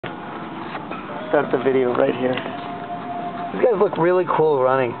start the video right here. These guys look really cool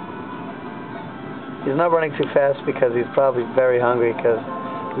running. He's not running too fast because he's probably very hungry because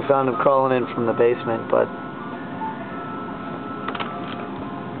we found him crawling in from the basement, but...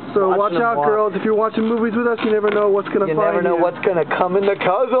 So watch out, girls. If you're watching movies with us, you never know what's going to find you. You never know what's going to come in the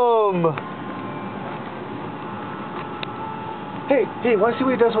chasm. Hey, want to see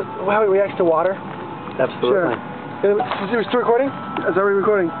what he does with how he reacts to water? Absolutely. Sure. Is it still recording? Is that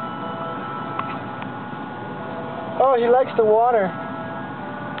recording? Oh, he likes the water.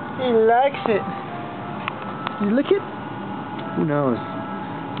 He likes it. You lick it? Who knows?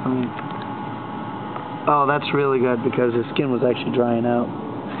 I mean, oh, that's really good because his skin was actually drying out.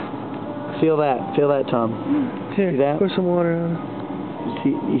 Feel that, Tom. Here, see that? pour some water on.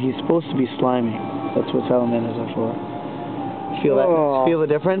 He's supposed to be slimy. That's what salamanders are for. Feel that? Feel the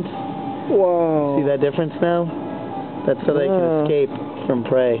difference? Whoa. See that difference now? That's so they can escape from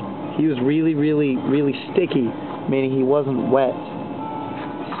prey. He was really, really, really sticky, meaning he wasn't wet.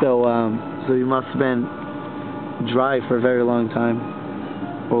 So he must have been dry for a very long time,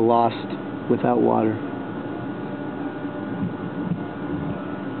 or lost without water.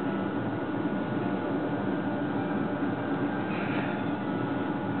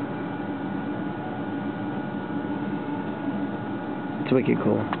 It's wicked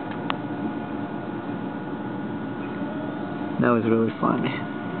cool. That was really fun.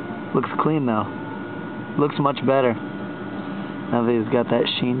 Looks clean now. Looks much better. Now that he's got that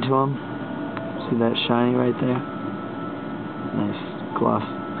sheen to him. See that shiny right there? Nice gloss.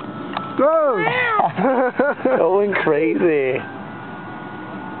 Go! Going crazy.